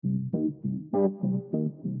That's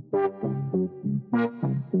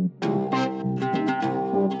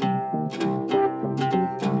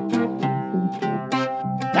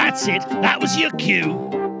it. That was your cue.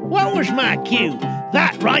 What was my cue?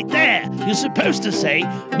 That right there. You're supposed to say,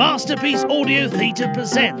 Masterpiece Audio Theatre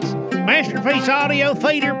presents. Masterpiece Audio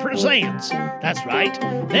Theatre presents. That's right.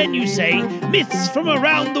 Then you say, Myths from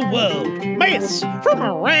Around the World. Myths from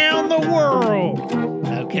Around the World.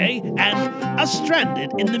 Okay, and a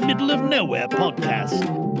Stranded in the Middle of Nowhere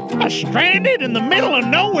podcast. A Stranded in the Middle of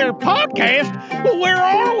Nowhere podcast? Well, where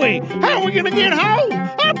are we? How are we going to get home?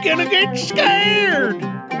 I'm going to get scared.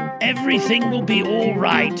 Everything will be all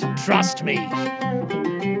right, trust me.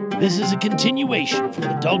 This is a continuation from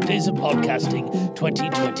the Dog Days of Podcasting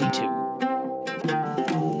 2022.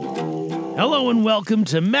 Hello and welcome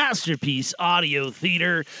to Masterpiece Audio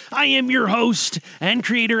Theatre. I am your host and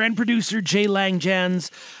creator and producer, Jay Langjans.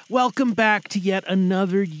 Welcome back to yet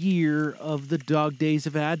another year of the Dog Days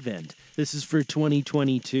of Advent. This is for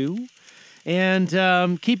 2022.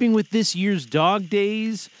 And keeping with this year's Dog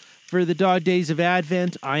Days, for the Dog Days of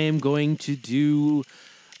Advent, I am going to do,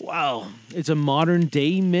 it's a modern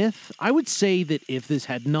day myth. I would say that if this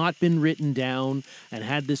had not been written down and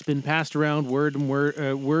had this been passed around word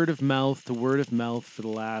of mouth to word of mouth for the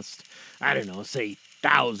last,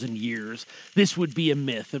 1,000 years, this would be a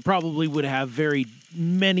myth. It probably would have very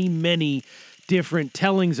many different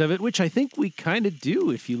tellings of it, which I think we kind of do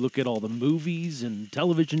if you look at all the movies and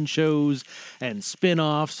television shows and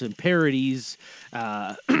spin-offs and parodies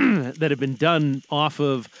that have been done off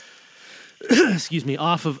of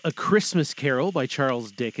A Christmas Carol by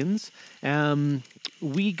Charles Dickens.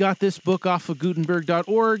 We got this book off of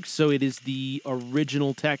Gutenberg.org, so it is the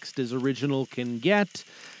original text as original can get,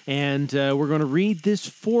 and we're going to read this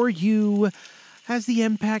for you as the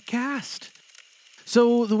MPAC cast.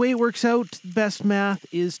 So the way it works out, best math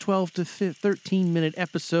is 12 to 13-minute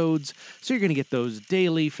episodes, so you're going to get those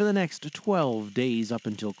daily for the next 12 days up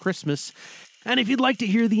until Christmas. And if you'd like to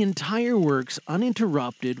hear the entire works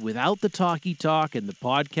uninterrupted without the talky talk and the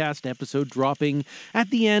podcast episode dropping at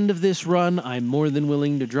the end of this run, I'm more than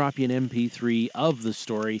willing to drop you an MP3 of the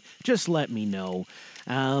story. Just let me know.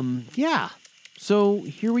 So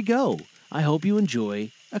here we go. I hope you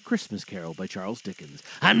enjoy A Christmas Carol by Charles Dickens.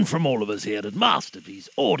 And from all of us here at Masterpiece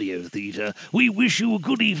Audio Theatre, we wish you a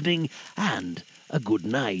good evening and a good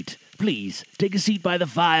night. Please take a seat by the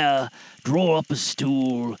fire, draw up a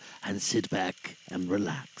stool, and sit back and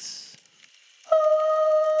relax.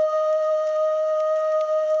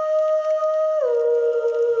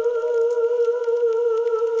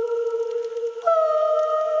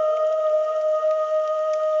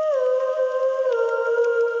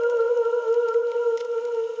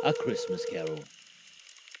 A Christmas Carol.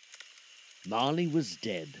 Marley was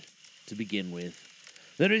dead, to begin with.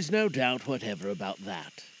 There is no doubt whatever about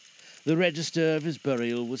that. The register of his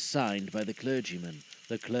burial was signed by the clergyman,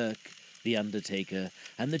 the clerk, the undertaker,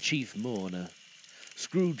 and the chief mourner.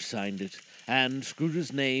 Scrooge signed it, and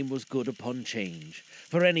Scrooge's name was good upon change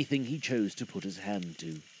for anything he chose to put his hand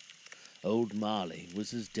to. Old Marley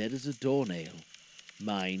was as dead as a doornail.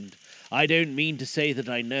 Mind, I don't mean to say that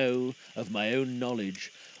I know, of my own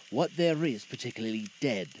knowledge, what there is particularly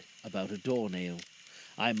dead about a doornail.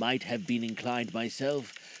 I might have been inclined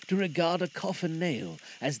myself to regard a coffin nail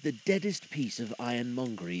as the deadest piece of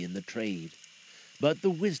ironmongery in the trade. But the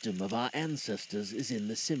wisdom of our ancestors is in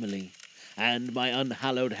the simile, and my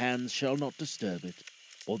unhallowed hands shall not disturb it,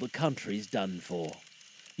 or the country's done for.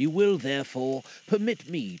 You will, therefore, permit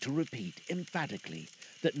me to repeat emphatically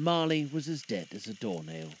that Marley was as dead as a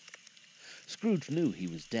doornail. Scrooge knew he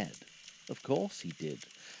was dead. Of course he did.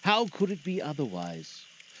 How could it be otherwise?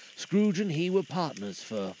 Scrooge and he were partners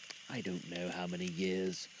for I don't know how many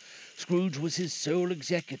years. Scrooge was his sole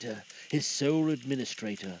executor, his sole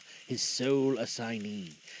administrator, his sole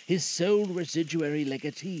assignee, his sole residuary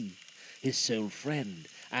legatee, his sole friend,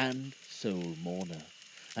 and sole mourner.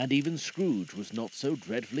 And even Scrooge was not so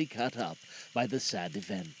dreadfully cut up by the sad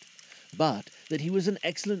event, but that he was an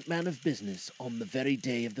excellent man of business on the very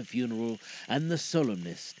day of the funeral and the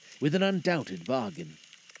solemnist, with an undoubted bargain.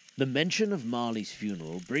 The mention of Marley's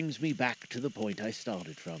funeral brings me back to the point I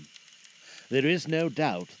started from. There is no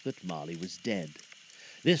doubt that Marley was dead.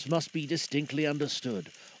 This must be distinctly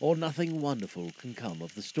understood, or nothing wonderful can come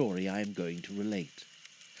of the story I am going to relate.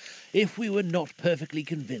 If we were not perfectly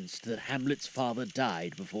convinced that Hamlet's father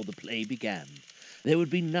died before the play began, there would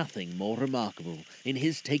be nothing more remarkable in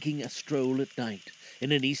his taking a stroll at night,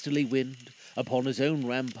 in an easterly wind, upon his own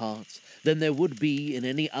ramparts, than there would be in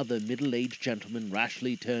any other middle-aged gentleman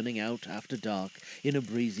rashly turning out after dark in a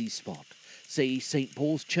breezy spot, say St.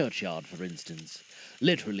 Paul's churchyard, for instance,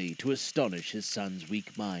 literally to astonish his son's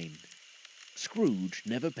weak mind. Scrooge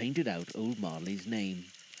never painted out old Marley's name.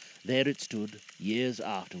 There it stood, years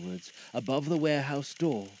afterwards, above the warehouse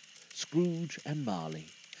door, Scrooge and Marley.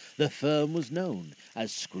 The firm was known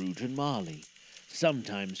as Scrooge and Marley.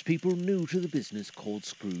 Sometimes people new to the business called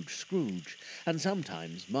Scrooge, and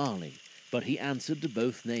sometimes Marley, but he answered to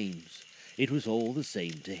both names. It was all the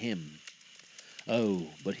same to him. Oh,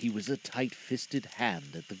 but he was a tight-fisted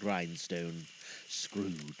hand at the grindstone,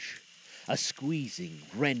 Scrooge. A squeezing,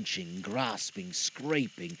 wrenching, grasping,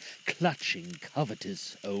 scraping, clutching,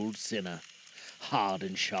 covetous old sinner, hard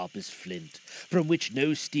and sharp as flint, from which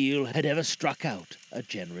no steel had ever struck out a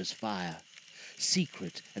generous fire,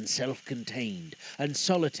 secret and self-contained, and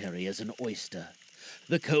solitary as an oyster.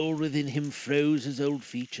 The cold within him froze his old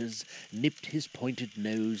features, nipped his pointed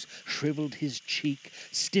nose, shriveled his cheek,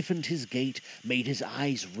 stiffened his gait, made his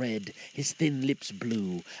eyes red, his thin lips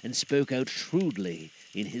blue, and spoke out shrewdly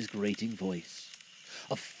in his grating voice.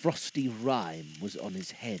 A frosty rime was on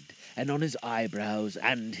his head, and on his eyebrows,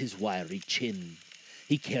 and his wiry chin.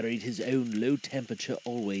 He carried his own low temperature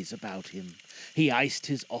always about him. He iced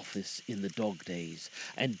his office in the dog days,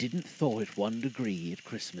 and didn't thaw it 1 degree at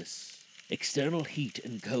Christmas. External heat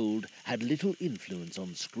and cold had little influence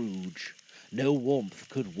on Scrooge. No warmth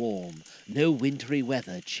could warm, no wintry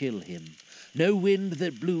weather chill him. No wind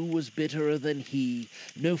that blew was bitterer than he,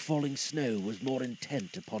 no falling snow was more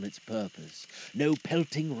intent upon its purpose, no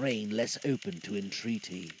pelting rain less open to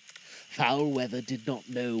entreaty. Foul weather did not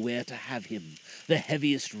know where to have him. The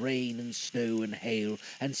heaviest rain and snow and hail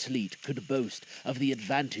and sleet could boast of the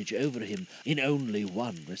advantage over him in only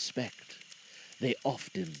one respect. They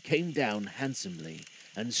often came down handsomely,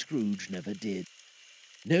 and Scrooge never did.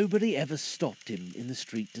 Nobody ever stopped him in the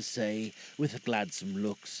street to say, with gladsome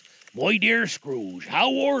looks, "My dear Scrooge,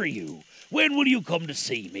 how are you? When will you come to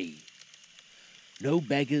see me?" No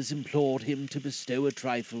beggars implored him to bestow a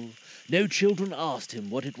trifle. No children asked him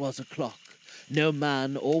what it was o'clock. No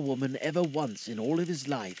man or woman ever once in all of his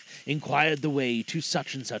life inquired the way to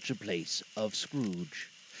such and such a place of Scrooge.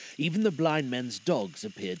 Even the blind men's dogs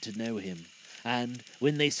appeared to know him, and,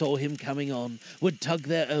 when they saw him coming on, would tug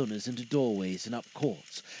their owners into doorways and up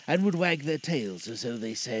courts, and would wag their tails as though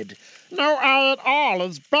they said, "No eye at all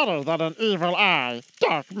is better than an evil eye,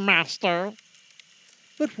 dark master."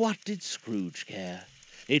 But what did Scrooge care?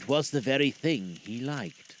 It was the very thing he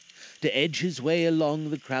liked. To edge his way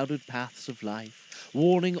along the crowded paths of life,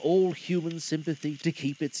 warning all human sympathy to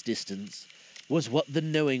keep its distance, was what the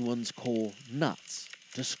knowing ones call nuts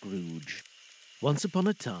to Scrooge. Once upon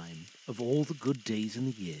a time, of all the good days in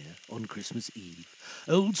the year, on Christmas Eve,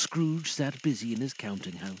 old Scrooge sat busy in his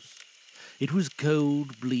counting-house. It was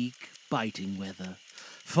cold, bleak, biting weather,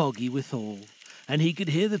 foggy withal, and he could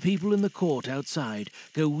hear the people in the court outside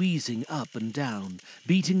go wheezing up and down,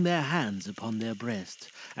 beating their hands upon their breasts,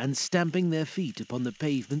 and stamping their feet upon the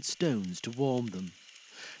pavement stones to warm them.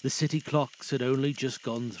 The city clocks had only just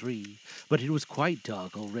gone 3, but it was quite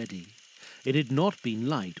dark already. It had not been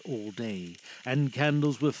light all day, and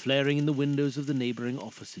candles were flaring in the windows of the neighbouring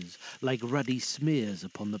offices like ruddy smears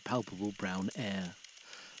upon the palpable brown air.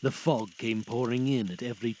 The fog came pouring in at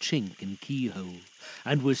every chink and keyhole,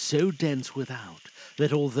 and was so dense without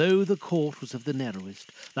that although the court was of the narrowest,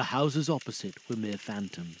 the houses opposite were mere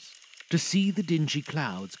phantoms. To see the dingy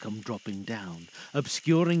clouds come dropping down,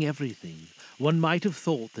 obscuring everything, one might have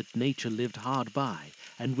thought that nature lived hard by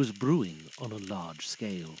and was brewing on a large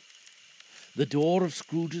scale. The door of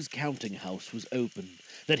Scrooge's counting-house was open,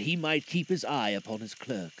 that he might keep his eye upon his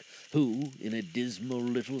clerk, who, in a dismal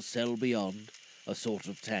little cell beyond, a sort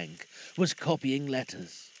of tank, was copying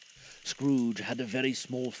letters. Scrooge had a very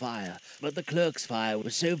small fire, but the clerk's fire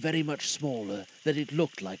was so very much smaller that it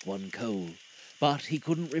looked like one coal. But he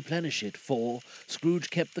couldn't replenish it, for Scrooge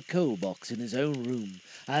kept the coal box in his own room,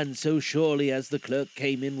 and so surely as the clerk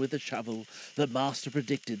came in with a shovel, the master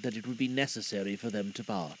predicted that it would be necessary for them to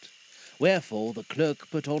part. Wherefore the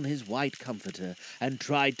clerk put on his white comforter and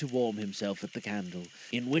tried to warm himself at the candle,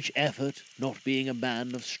 in which effort, not being a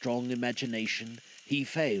man of strong imagination, he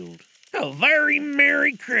failed. "A very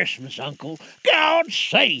Merry Christmas, Uncle! God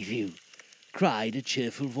save you!" cried a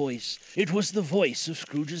cheerful voice. It was the voice of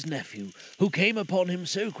Scrooge's nephew, who came upon him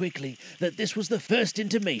so quickly that this was the first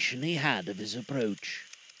intimation he had of his approach.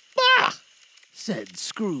 "Bah!" said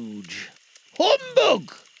Scrooge.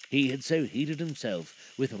 "Humbug!" He had so heated himself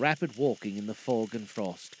with rapid walking in the fog and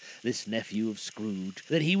frost, this nephew of Scrooge,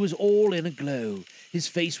 that he was all in a glow. His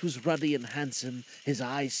face was ruddy and handsome, his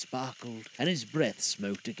eyes sparkled, and his breath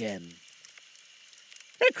smoked again.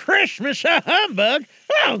 "A Christmas a humbug,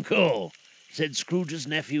 Uncle!" said Scrooge's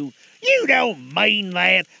nephew. "You don't mean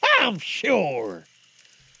that, I'm sure."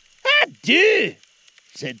 "I do,"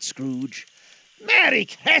 said Scrooge. "Merry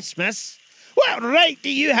Christmas? What right do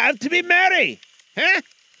you have to be merry? Huh?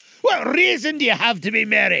 What reason do you have to be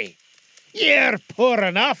merry? You're poor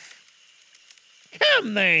enough."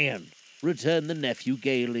 "Come then," returned the nephew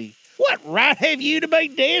gaily. "What right have you to be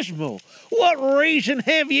dismal? What reason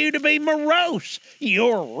have you to be morose?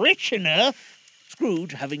 You're rich enough."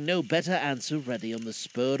 Scrooge, having no better answer ready on the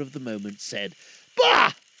spur of the moment, said,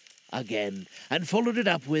 "Bah!" again, and followed it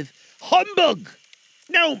up with, "Humbug!"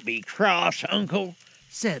 "Don't be cross, uncle,"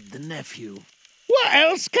 said the nephew. "What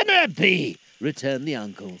else can it be?" returned the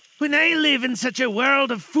uncle. "When I live in such a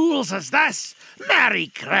world of fools as this, Merry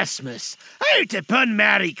Christmas! Out upon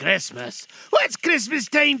Merry Christmas! What's Christmas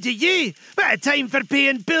time to you? But a time for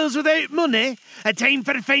paying bills without money? A time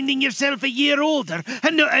for finding yourself a year older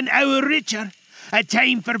and not an hour richer? A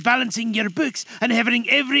time for balancing your books and having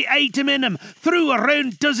every item in them through a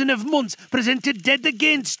round dozen of months presented dead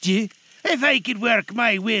against you? If I could work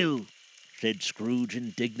my will," said Scrooge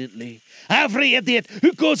indignantly, "every idiot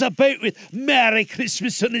who goes about with Merry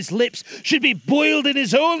Christmas on his lips should be boiled in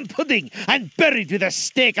his own pudding and buried with a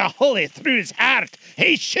stake of holly through his heart.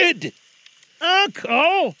 He should."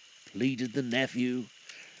 "Uncle!" pleaded the nephew.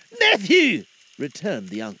 "Nephew!" returned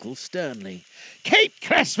the uncle sternly. "Keep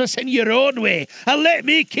Christmas in your own way, and let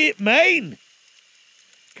me keep mine."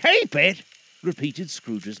 "Keep it?" repeated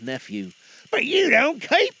Scrooge's nephew. "But you don't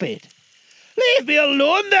keep it." "Leave me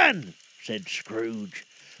alone, then," said Scrooge.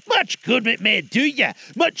 "Much good it may do you,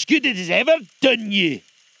 much good it has ever done you."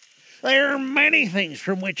 "There are many things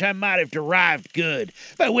from which I might have derived good,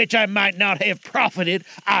 but which I might not have profited,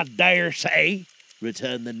 I dare say,"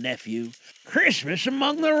 returned the nephew. "Christmas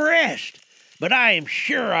among the rest. But I am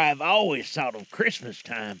sure I have always thought of Christmas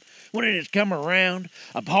time, when it has come around,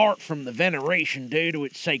 apart from the veneration due to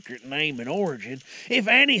its sacred name and origin, if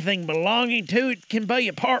anything belonging to it can be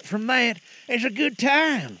apart from that, is a good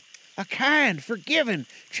time. A kind, forgiving,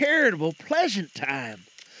 charitable, pleasant time.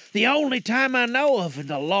 The only time I know of in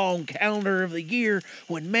the long calendar of the year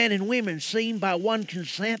when men and women seem by one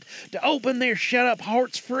consent to open their shut-up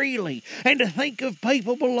hearts freely and to think of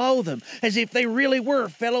people below them as if they really were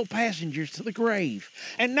fellow passengers to the grave,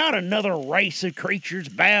 and not another race of creatures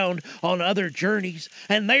bound on other journeys,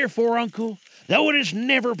 and therefore, uncle, though it has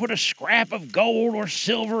never put a scrap of gold or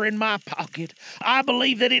silver in my pocket, I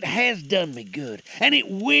believe that it has done me good, and it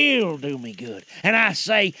will do me good, and I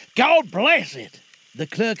say, God bless it." The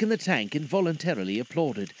clerk in the tank involuntarily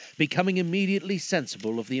applauded. Becoming immediately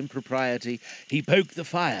sensible of the impropriety, he poked the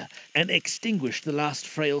fire and extinguished the last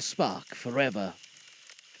frail spark forever.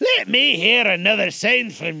 "Let me hear another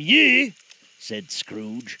sound from you," said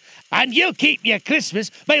Scrooge, "and you'll keep your Christmas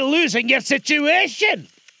by losing your situation.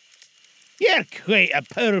 You're quite a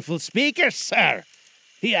powerful speaker, sir,"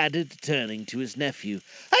 he added, turning to his nephew.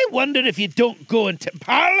 "I wonder if you don't go into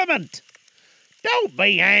Parliament." "Don't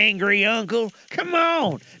be angry, uncle. Come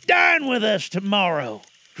on, dine with us tomorrow."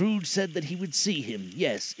 Scrooge said that he would see him.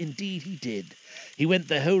 Yes, indeed he did. He went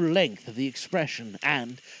the whole length of the expression,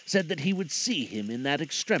 and said that he would see him in that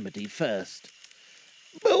extremity first.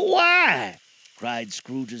 "But why?" cried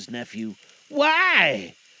Scrooge's nephew.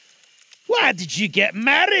 "Why? Why did you get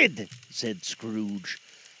married?" said Scrooge.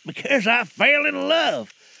 "Because I fell in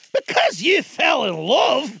love." "Because you fell in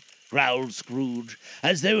love?" growled Scrooge,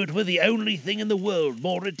 as though it were the only thing in the world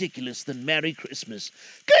more ridiculous than Merry Christmas.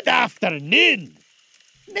 "Good afternoon."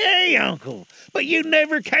 "Nay, uncle, but you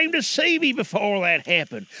never came to see me before that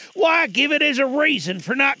happened. Why give it as a reason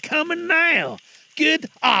for not coming now? Good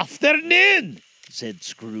afternoon," said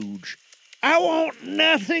Scrooge. "I want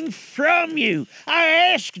nothing from you. I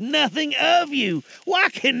ask nothing of you. Why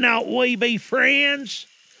cannot we be friends?"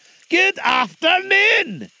 "Good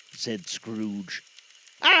afternoon," said Scrooge.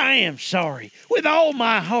 "I am sorry, with all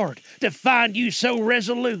my heart, to find you so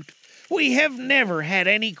resolute. We have never had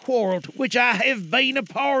any quarrel to which I have been a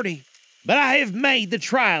party, but I have made the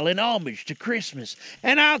trial in homage to Christmas,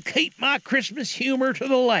 and I'll keep my Christmas humor to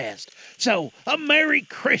the last. So, a Merry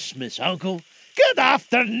Christmas, Uncle." "Good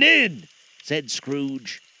afternoon," said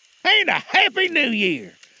Scrooge. "And a Happy New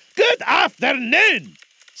Year." "Good afternoon,"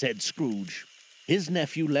 said Scrooge. His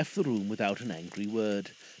nephew left the room without an angry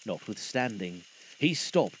word. Notwithstanding, he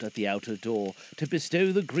stopped at the outer door to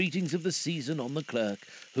bestow the greetings of the season on the clerk,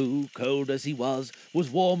 who, cold as he was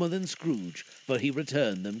warmer than Scrooge, for he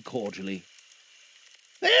returned them cordially.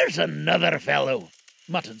 "There's another fellow,"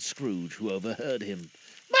 muttered Scrooge, who overheard him.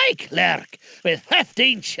 "My clerk, with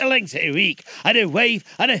 15 shillings a week, and a wife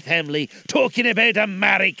and a family, talking about a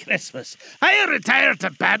Merry Christmas. I'll retire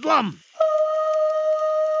to Bedlam."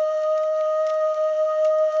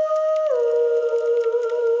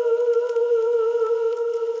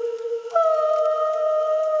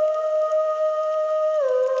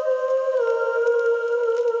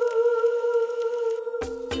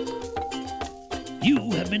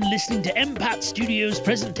 been listening to MPAT Studios'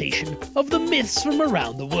 presentation of The Myths from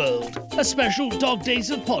Around the World, a special Dog Days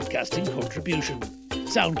of Podcasting contribution.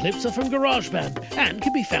 Sound clips are from GarageBand and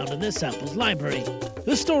can be found in their samples library.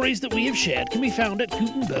 The stories that we have shared can be found at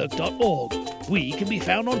Gutenberg.org. We can be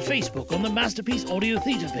found on Facebook on the Masterpiece Audio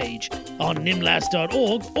Theatre page, on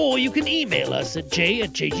nimlas.org, or you can email us at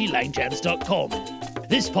j@jglangchance.com.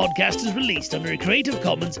 This podcast is released under a Creative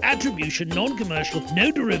Commons Attribution Non-Commercial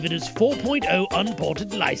No Derivatives 4.0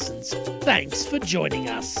 Unported license. Thanks for joining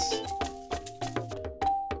us.